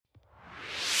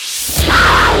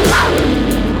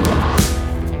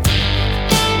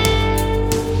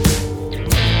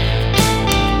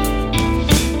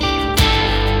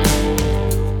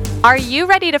Are you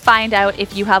ready to find out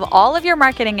if you have all of your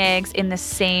marketing eggs in the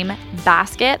same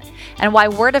basket and why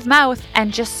word of mouth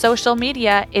and just social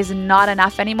media is not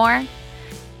enough anymore?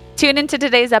 Tune into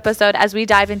today's episode as we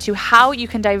dive into how you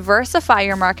can diversify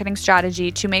your marketing strategy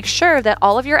to make sure that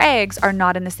all of your eggs are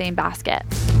not in the same basket.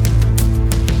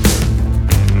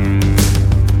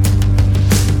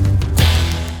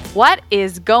 What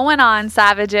is going on,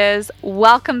 Savages?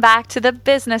 Welcome back to the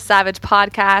Business Savage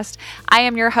podcast. I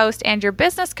am your host and your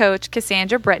business coach,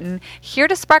 Cassandra Britton, here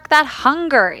to spark that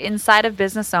hunger inside of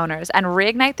business owners and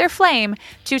reignite their flame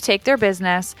to take their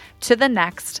business to the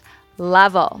next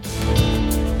level.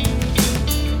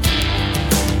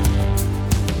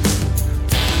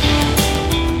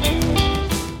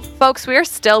 Folks, we are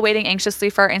still waiting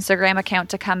anxiously for our Instagram account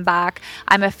to come back.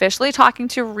 I'm officially talking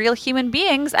to real human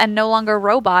beings and no longer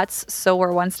robots, so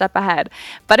we're one step ahead.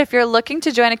 But if you're looking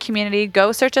to join a community,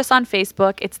 go search us on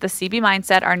Facebook. It's the CB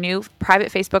Mindset, our new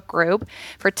private Facebook group,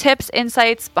 for tips,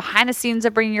 insights, behind the scenes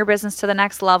of bringing your business to the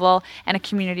next level, and a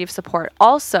community of support.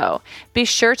 Also, be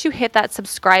sure to hit that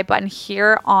subscribe button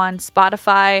here on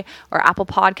Spotify or Apple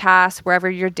Podcasts, wherever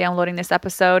you're downloading this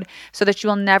episode, so that you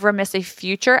will never miss a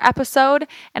future episode.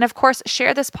 And of course,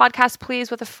 share this podcast,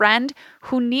 please, with a friend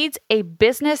who needs a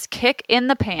business kick in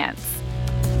the pants.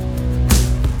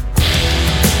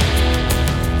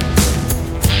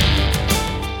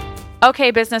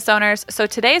 Okay, business owners, so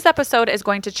today's episode is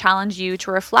going to challenge you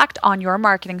to reflect on your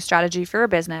marketing strategy for your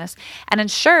business and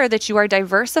ensure that you are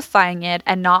diversifying it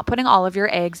and not putting all of your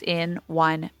eggs in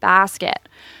one basket.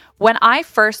 When I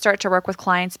first start to work with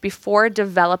clients before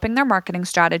developing their marketing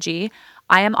strategy,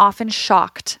 I am often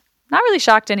shocked. Not really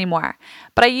shocked anymore,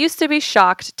 but I used to be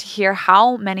shocked to hear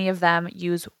how many of them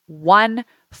use one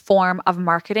form of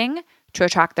marketing to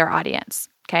attract their audience.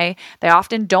 Okay. They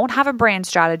often don't have a brand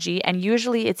strategy, and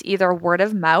usually it's either word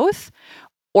of mouth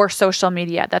or social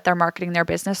media that they're marketing their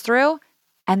business through.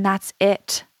 And that's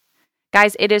it.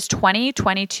 Guys, it is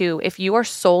 2022. If you are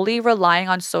solely relying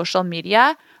on social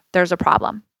media, there's a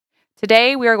problem.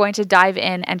 Today, we are going to dive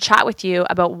in and chat with you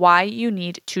about why you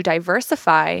need to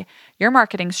diversify your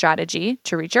marketing strategy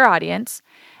to reach your audience.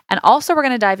 And also, we're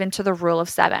going to dive into the rule of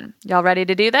 7. Y'all ready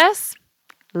to do this?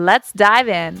 Let's dive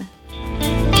in.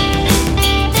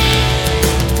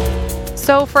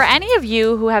 So for any of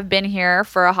you who have been here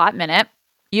for a hot minute,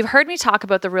 you've heard me talk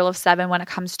about the rule of 7 when it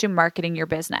comes to marketing your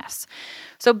business.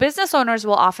 So business owners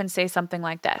will often say something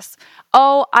like this: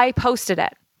 "Oh, I posted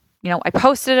it. I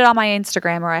posted it on my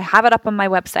Instagram, or I have it up on my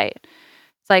website."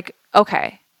 It's like,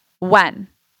 okay, when?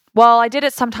 Well, I did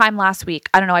it sometime last week.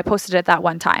 I don't know. I posted it that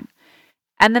one time.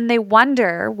 And then they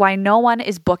wonder why no one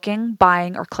is booking,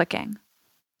 buying, or clicking.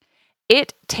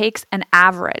 It takes an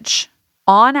average,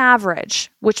 on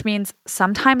average, which means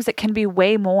sometimes it can be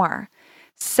way more,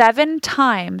 7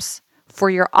 times for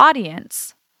your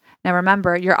audience. Now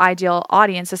remember, your ideal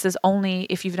audience, this is only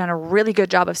if you've done a really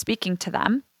good job of speaking to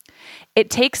them. It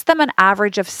takes them an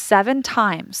average of 7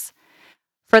 times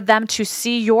for them to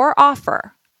see your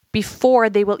offer before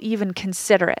they will even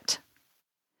consider it.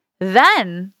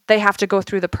 Then they have to go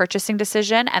through the purchasing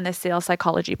decision and the sales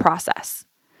psychology process.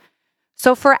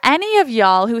 So for any of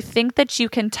y'all who think that you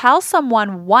can tell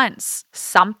someone once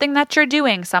something that you're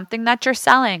doing, something that you're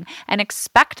selling, and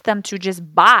expect them to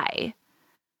just buy,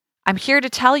 I'm here to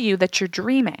tell you that you're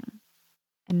dreaming,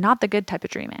 and not the good type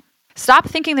of dreaming. Stop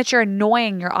thinking that you're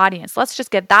annoying your audience. Let's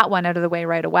just get that one out of the way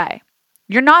right away.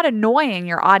 You're not annoying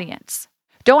your audience.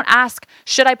 Don't ask,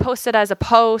 should I post it as a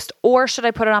post, or should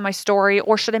I put it on my story,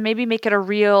 or should I maybe make it a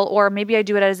reel, or maybe I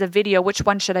do it as a video? Which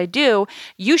one should I do?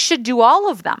 You should do all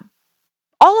of them,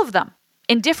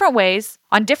 in different ways,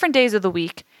 on different days of the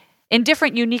week, in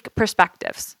different unique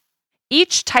perspectives.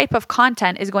 Each type of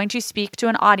content is going to speak to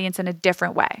an audience in a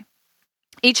different way.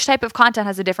 Each type of content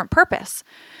has a different purpose.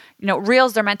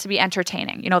 Reels, they're meant to be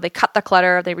entertaining. They cut the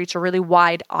clutter. They reach a really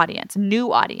wide audience,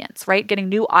 new audience, right? Getting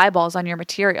new eyeballs on your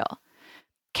material.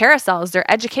 Carousels, they're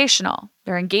educational.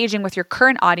 They're engaging with your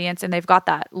current audience, and they've got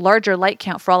that larger light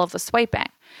count for all of the swiping.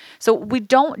 So we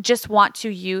don't just want to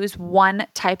use one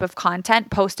type of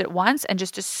content, post it once, and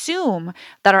just assume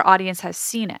that our audience has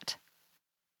seen it.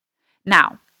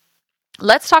 Now,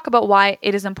 let's talk about why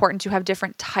it is important to have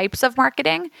different types of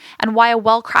marketing and why a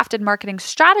well-crafted marketing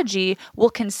strategy will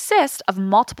consist of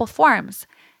multiple forms.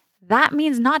 That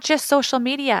means not just social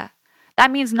media.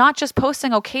 That means not just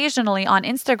posting occasionally on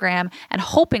Instagram and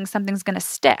hoping something's going to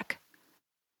stick.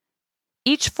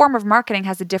 Each form of marketing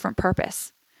has a different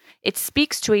purpose. It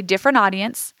speaks to a different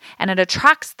audience and it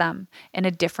attracts them in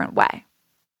a different way.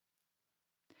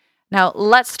 Now,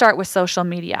 let's start with social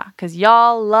media because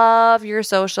y'all love your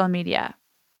social media.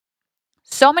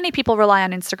 So many people rely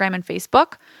on Instagram and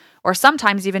Facebook or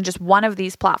sometimes even just one of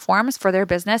these platforms for their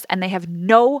business, and they have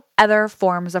no other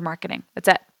forms of marketing. That's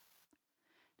it.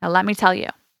 Now, let me tell you,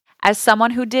 as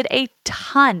someone who did a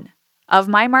ton of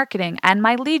my marketing and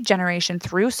my lead generation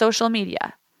through social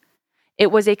media,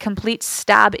 it was a complete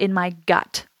stab in my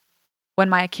gut when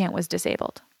my account was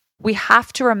disabled. We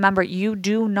have to remember you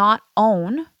do not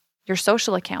own your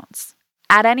social accounts.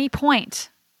 At any point,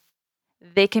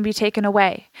 they can be taken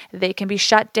away. They can be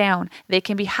shut down. They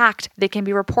can be hacked. They can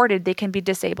be reported. They can be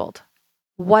disabled.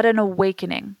 What an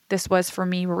awakening this was for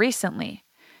me recently,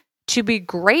 to be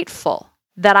grateful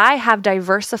that I have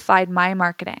diversified my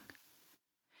marketing.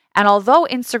 And although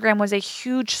Instagram was a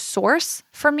huge source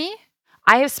for me,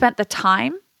 I have spent the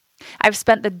time, I've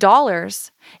spent the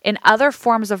dollars in other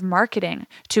forms of marketing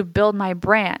to build my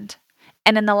brand.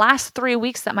 And in the last 3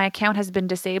 weeks that my account has been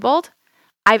disabled,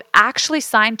 I've actually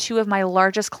signed 2 of my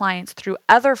largest clients through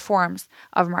other forms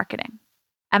of marketing.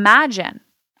 Imagine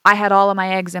I had all of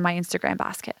my eggs in my Instagram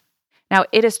basket. Now,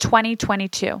 it is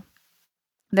 2022.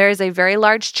 There is a very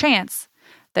large chance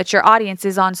that your audience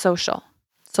is on social.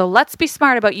 So let's be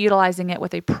smart about utilizing it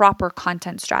with a proper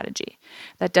content strategy.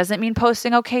 That doesn't mean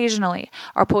posting occasionally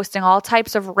or posting all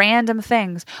types of random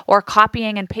things or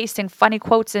copying and pasting funny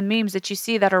quotes and memes that you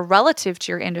see that are relative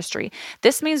to your industry.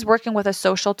 This means working with a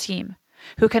social team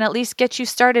who can at least get you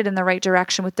started in the right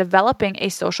direction with developing a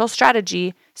social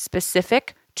strategy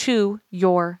specific to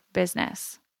your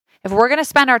business. If we're going to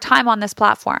spend our time on this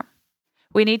platform,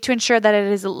 we need to ensure that it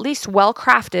is at least well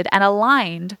crafted and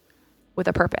aligned with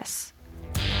a purpose.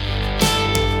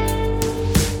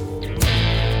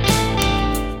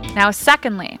 Now,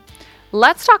 secondly,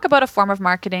 let's talk about a form of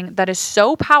marketing that is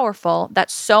so powerful that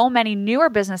so many newer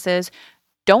businesses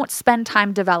don't spend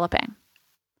time developing.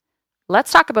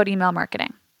 Let's talk about email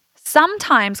marketing.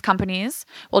 Sometimes companies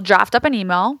will draft up an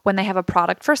email when they have a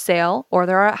product for sale or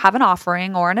they have an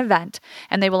offering or an event,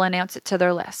 and they will announce it to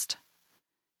their list.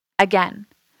 Again,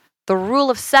 the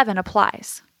rule of 7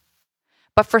 applies.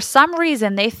 But for some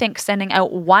reason, they think sending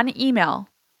out one email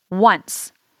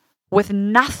once with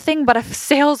nothing but a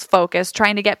sales focus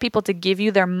trying to get people to give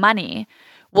you their money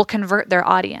will convert their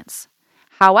audience.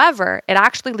 However, it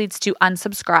actually leads to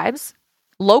unsubscribes,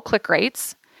 low click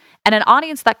rates, and an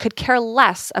audience that could care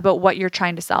less about what you're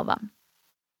trying to sell them.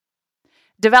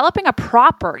 Developing a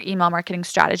proper email marketing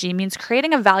strategy means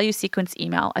creating a value sequence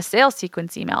email, a sales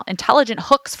sequence email, intelligent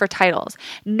hooks for titles,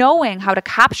 knowing how to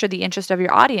capture the interest of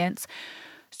your audience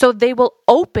so they will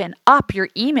open up your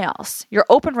emails. Your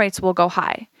open rates will go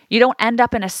high. You don't end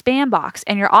up in a spam box,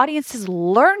 and your audience is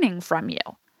learning from you,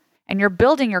 and you're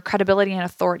building your credibility and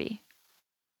authority.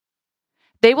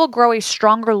 They will grow a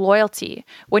stronger loyalty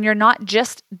when you're not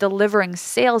just delivering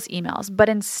sales emails, but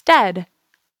instead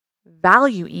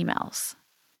value emails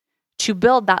to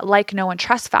build that like, know, and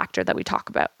trust factor that we talk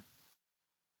about.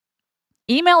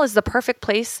 Email is the perfect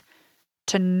place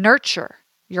to nurture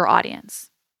your audience.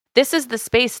 This is the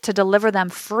space to deliver them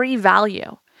free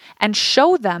value and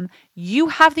show them you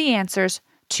have the answers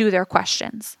to their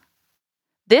questions.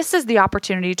 This is the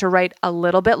opportunity to write a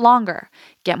little bit longer,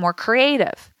 get more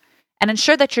creative, and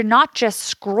ensure that you're not just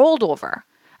scrolled over,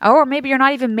 or maybe you're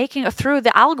not even making it through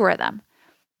the algorithm,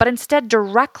 but instead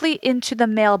directly into the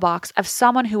mailbox of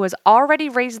someone who has already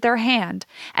raised their hand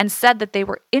and said that they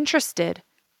were interested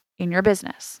in your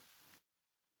business.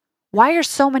 Why are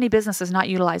so many businesses not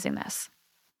utilizing this?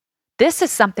 This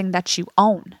is something that you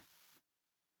own.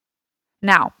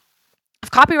 Now,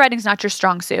 if copywriting is not your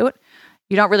strong suit,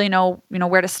 you don't really know,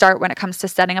 where to start when it comes to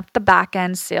setting up the back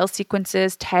end, sales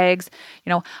sequences, tags,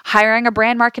 hiring a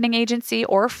brand marketing agency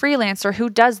or a freelancer who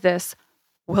does this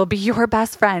will be your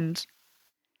best friend.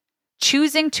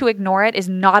 Choosing to ignore it is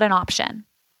not an option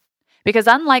because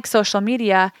unlike social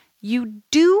media, you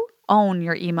do own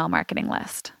your email marketing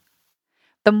list.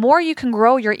 The more you can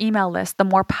grow your email list, the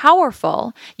more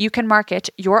powerful you can market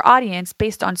your audience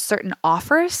based on certain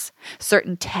offers,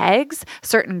 certain tags,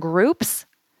 certain groups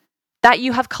that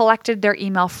you have collected their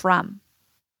email from.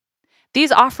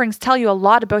 These offerings tell you a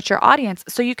lot about your audience,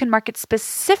 so you can market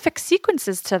specific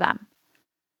sequences to them.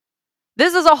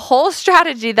 This is a whole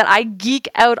strategy that I geek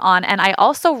out on, and I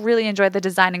also really enjoy the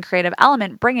design and creative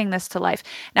element bringing this to life.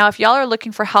 Now, if y'all are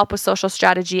looking for help with social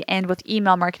strategy and with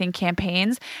email marketing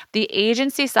campaigns, the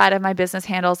agency side of my business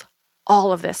handles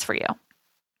all of this for you.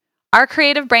 Our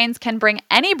creative brains can bring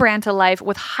any brand to life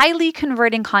with highly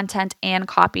converting content and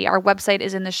copy. Our website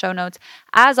is in the show notes.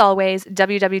 As always,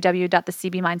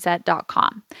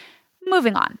 www.thecbmindset.com.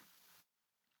 Moving on.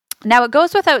 Now, it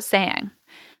goes without saying,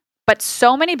 but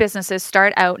so many businesses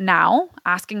start out now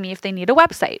asking me if they need a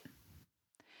website.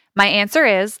 My answer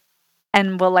is,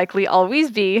 and will likely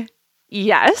always be,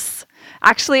 yes.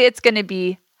 Actually, it's going to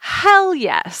be hell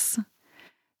yes.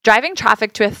 Driving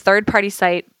traffic to a third-party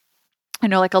site,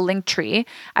 like a Linktree,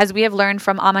 as we have learned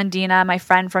from Amandina, my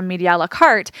friend from Media a la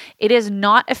Carte, it is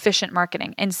not efficient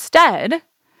marketing. Instead,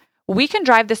 we can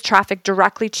drive this traffic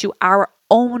directly to our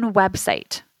own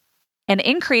website and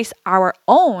increase our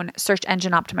own search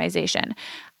engine optimization.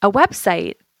 A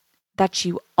website that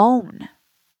you own.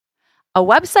 A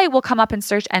website will come up in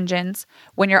search engines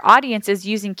when your audience is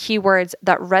using keywords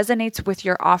that resonates with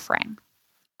your offering.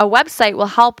 A website will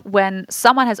help when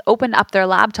someone has opened up their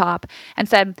laptop and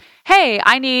said, hey,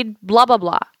 I need blah, blah,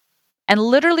 blah, and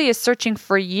literally is searching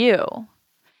for you.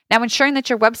 Now, ensuring that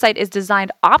your website is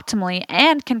designed optimally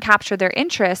and can capture their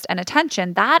interest and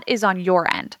attention, that is on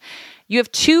your end. You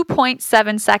have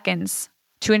 2.7 seconds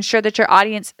to ensure that your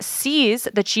audience sees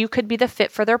that you could be the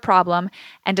fit for their problem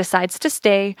and decides to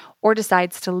stay or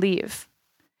decides to leave.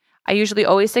 I usually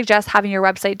always suggest having your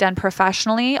website done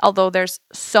professionally, although there's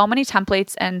so many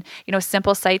templates and,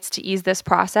 simple sites to ease this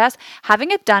process.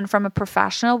 Having it done from a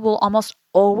professional will almost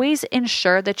always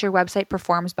ensure that your website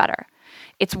performs better.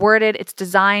 It's worded, it's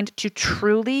designed to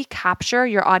truly capture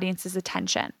your audience's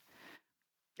attention.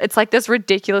 It's like this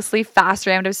ridiculously fast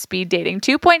round of speed dating.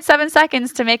 2.7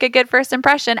 seconds to make a good first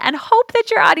impression and hope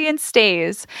that your audience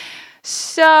stays.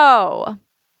 So,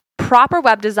 proper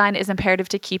web design is imperative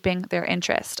to keeping their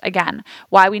interest. Again,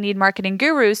 why we need marketing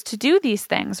gurus to do these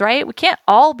things, right? We can't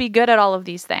all be good at all of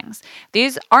these things.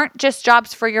 These aren't just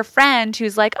jobs for your friend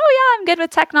who's like, oh yeah, I'm good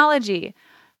with technology,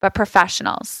 but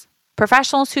professionals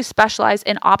who specialize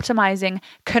in optimizing,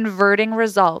 converting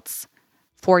results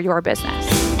for your business.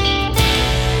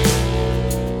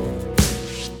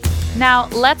 Now,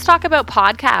 let's talk about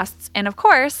podcasts. And of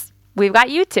course, we've got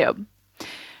YouTube.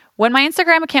 When my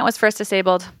Instagram account was first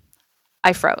disabled,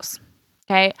 I froze.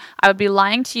 Okay. I would be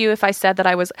lying to you if I said that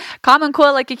I was calm and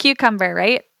cool like a cucumber,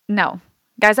 right? No.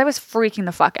 Guys, I was freaking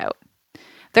the fuck out.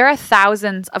 There are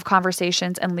thousands of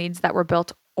conversations and leads that were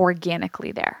built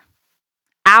organically there.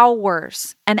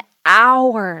 Hours and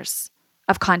hours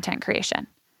of content creation.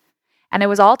 And it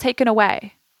was all taken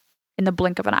away in the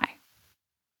blink of an eye.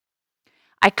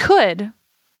 I could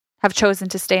have chosen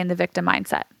to stay in the victim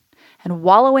mindset and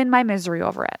wallow in my misery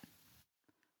over it.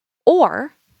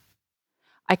 Or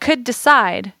I could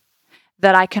decide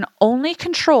that I can only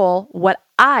control what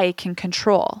I can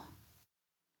control.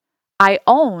 I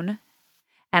own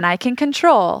and I can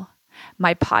control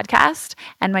my podcast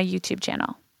and my YouTube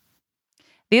channel.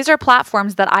 These are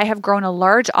platforms that I have grown a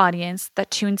large audience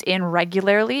that tunes in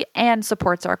regularly and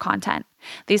supports our content.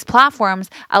 These platforms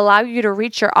allow you to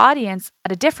reach your audience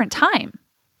at a different time.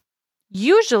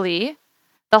 Usually,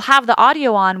 they'll have the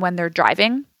audio on when they're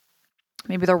driving.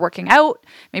 Maybe they're working out.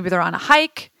 Maybe they're on a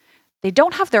hike. They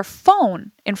don't have their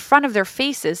phone in front of their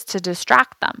faces to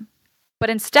distract them, but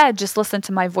instead just listen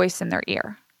to my voice in their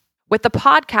ear. With the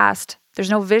podcast, there's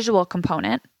no visual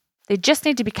component. They just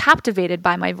need to be captivated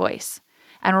by my voice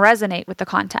and resonate with the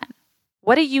content.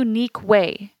 What a unique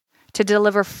way to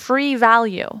deliver free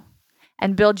value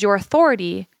and build your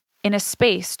authority in a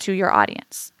space to your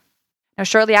audience. Now,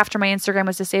 shortly after my Instagram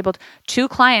was disabled, 2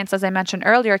 clients, as I mentioned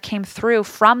earlier, came through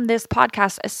from this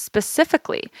podcast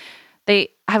specifically. They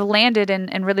have landed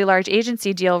in really large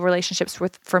agency deal relationships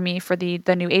for me for the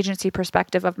new agency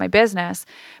perspective of my business.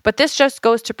 But this just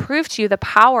goes to prove to you the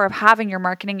power of having your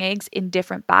marketing eggs in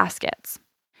different baskets.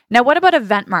 Now, what about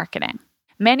event marketing?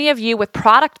 Many of you with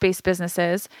product-based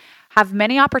businesses have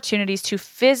many opportunities to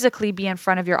physically be in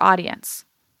front of your audience.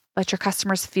 Let your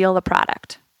customers feel the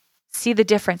product. See the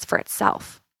difference for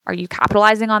itself. Are you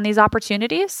capitalizing on these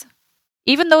opportunities?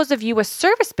 Even those of you with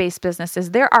service-based businesses,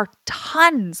 there are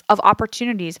tons of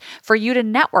opportunities for you to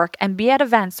network and be at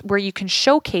events where you can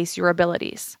showcase your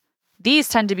abilities. These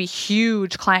tend to be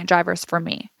huge client drivers for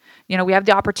me. We have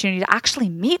the opportunity to actually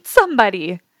meet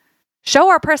somebody, show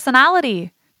our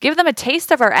personality, give them a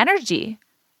taste of our energy.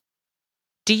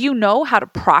 Do you know how to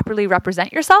properly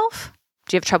represent yourself?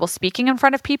 Do you have trouble speaking in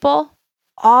front of people?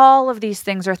 All of these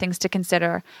things are things to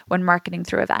consider when marketing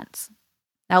through events.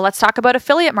 Now let's talk about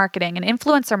affiliate marketing and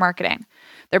influencer marketing.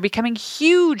 They're becoming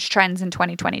huge trends in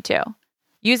 2022.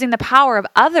 Using the power of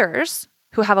others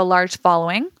who have a large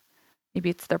following. Maybe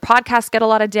it's their podcast get a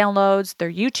lot of downloads,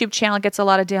 their YouTube channel gets a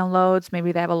lot of downloads,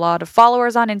 maybe they have a lot of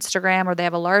followers on Instagram, or they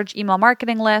have a large email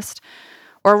marketing list,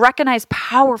 or a recognized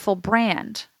powerful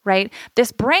brand, right?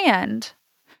 This brand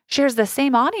shares the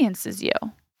same audience as you.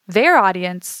 Their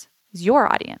audience is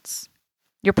your audience.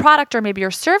 Your product or maybe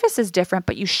your service is different,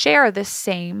 but you share the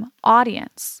same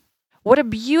audience. What a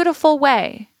beautiful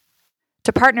way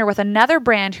to partner with another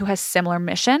brand who has similar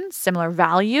mission, similar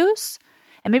values,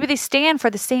 and maybe they stand for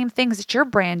the same things that your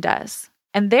brand does.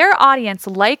 And their audience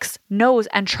likes, knows,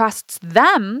 and trusts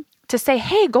them to say,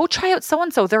 hey, go try out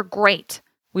so-and-so. They're great.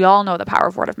 We all know the power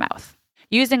of word of mouth.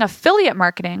 Using affiliate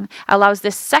marketing allows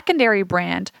this secondary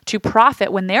brand to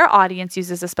profit when their audience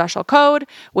uses a special code,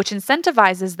 which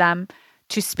incentivizes them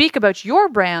to speak about your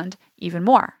brand even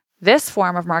more. This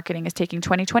form of marketing is taking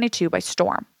 2022 by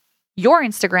storm. Your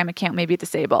Instagram account may be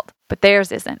disabled, but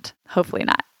theirs isn't. Hopefully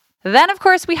not. Then, of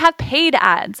course, we have paid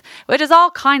ads, which is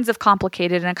all kinds of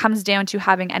complicated, and it comes down to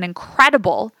having an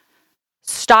incredible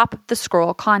stop the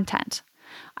scroll content.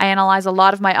 I analyze a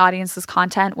lot of my audience's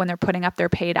content when they're putting up their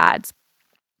paid ads.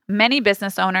 Many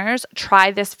business owners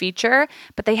try this feature,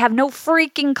 but they have no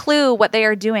freaking clue what they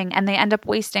are doing, and they end up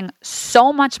wasting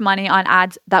so much money on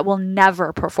ads that will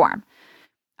never perform.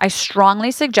 I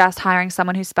strongly suggest hiring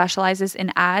someone who specializes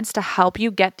in ads to help you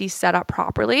get these set up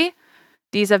properly.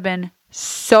 These have been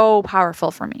so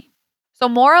powerful for me. So,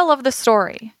 moral of the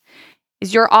story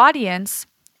is your audience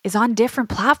is on different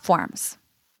platforms.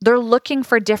 They're looking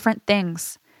for different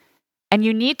things, and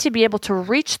you need to be able to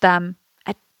reach them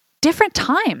at different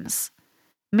times.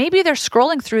 Maybe they're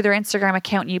scrolling through their Instagram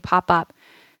account and you pop up,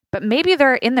 but maybe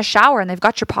they're in the shower and they've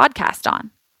got your podcast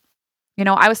on. You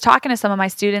know, I was talking to some of my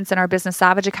students in our Business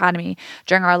Savage Academy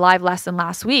during our live lesson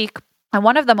last week, and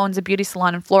one of them owns a beauty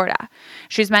salon in Florida.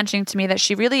 She's mentioning to me that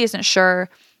she really isn't sure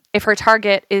if her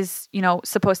target is,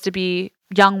 supposed to be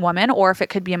young woman or if it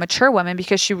could be a mature woman,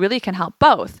 because she really can help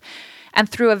both. And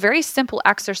through a very simple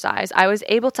exercise, I was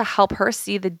able to help her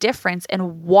see the difference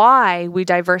in why we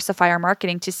diversify our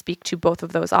marketing to speak to both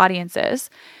of those audiences.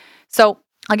 So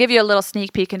I'll give you a little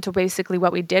sneak peek into basically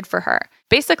what we did for her.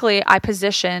 Basically, I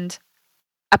positioned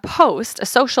a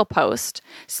social post,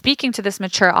 speaking to this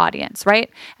mature audience, right?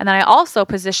 And then I also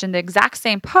positioned the exact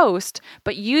same post,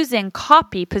 but using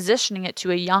copy, positioning it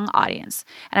to a young audience.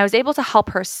 And I was able to help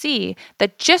her see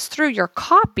that just through your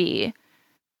copy,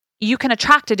 you can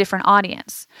attract a different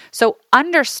audience. So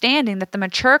understanding that the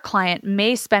mature client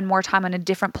may spend more time on a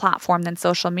different platform than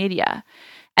social media.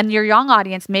 And your young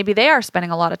audience, maybe they are spending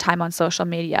a lot of time on social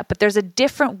media, but there's a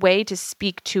different way to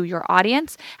speak to your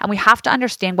audience. And we have to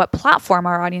understand what platform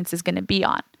our audience is going to be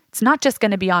on. It's not just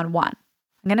going to be on one.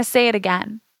 I'm going to say it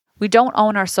again. We don't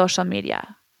own our social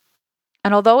media.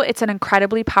 And although it's an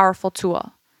incredibly powerful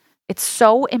tool, it's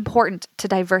so important to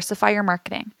diversify your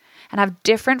marketing and have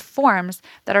different forms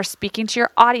that are speaking to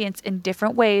your audience in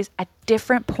different ways at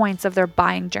different points of their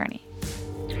buying journey.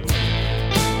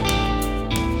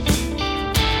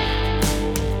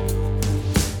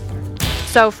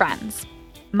 So friends,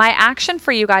 my action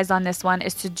for you guys on this one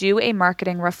is to do a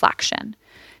marketing reflection.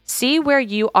 See where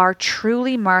you are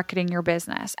truly marketing your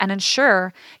business and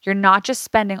ensure you're not just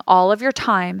spending all of your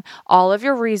time, all of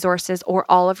your resources, or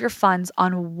all of your funds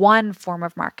on one form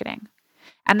of marketing,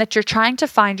 and that you're trying to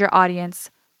find your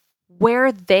audience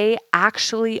where they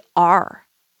actually are.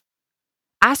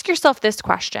 Ask yourself this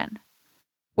question: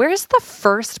 where's the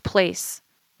first place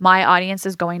my audience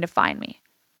is going to find me?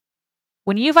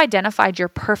 When you've identified your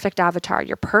perfect avatar,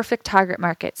 your perfect target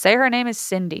market, say her name is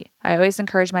Cindy. I always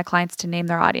encourage my clients to name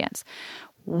their audience.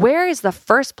 Where is the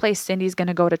first place Cindy's going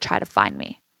to go to try to find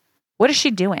me? What is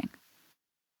she doing?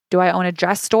 Do I own a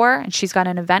dress store and she's got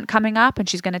an event coming up and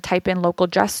she's going to type in local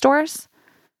dress stores?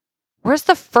 Where's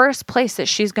the first place that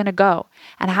she's going to go?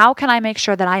 And how can I make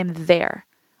sure that I am there?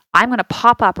 I'm going to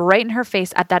pop up right in her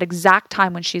face at that exact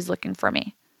time when she's looking for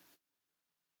me.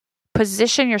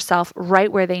 Position yourself right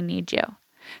where they need you.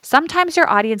 Sometimes your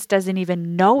audience doesn't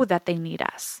even know that they need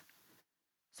us.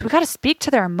 So we got to speak to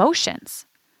their emotions.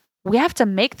 We have to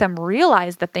make them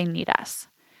realize that they need us.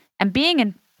 And being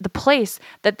in the place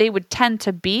that they would tend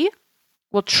to be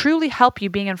will truly help you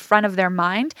being in front of their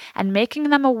mind and making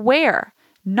them aware,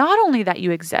 not only that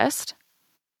you exist,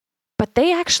 but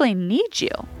they actually need you.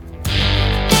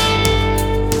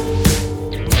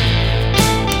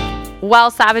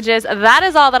 Well, Savages, that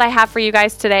is all that I have for you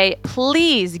guys today.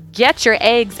 Please get your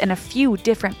eggs in a few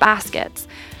different baskets.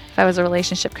 If I was a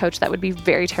relationship coach, that would be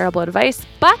very terrible advice,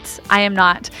 but I am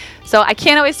not. So I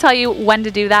can't always tell you when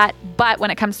to do that, but when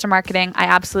it comes to marketing, I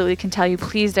absolutely can tell you,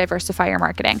 please diversify your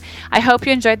marketing. I hope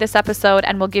you enjoyed this episode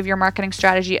and will give your marketing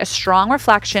strategy a strong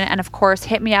reflection. And of course,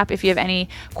 hit me up if you have any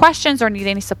questions or need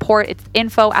any support. It's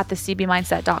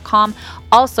info@thecbmindset.com.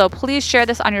 Also, please share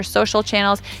this on your social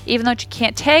channels. Even though you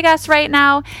can't tag us right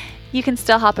now, you can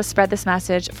still help us spread this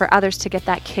message for others to get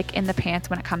that kick in the pants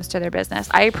when it comes to their business.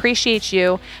 I appreciate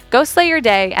you. Go slay your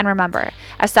day. And remember,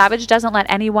 a savage doesn't let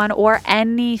anyone or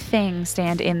anything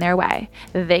stand in their way.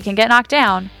 They can get knocked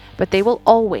down, but they will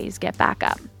always get back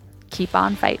up. Keep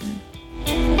on fighting.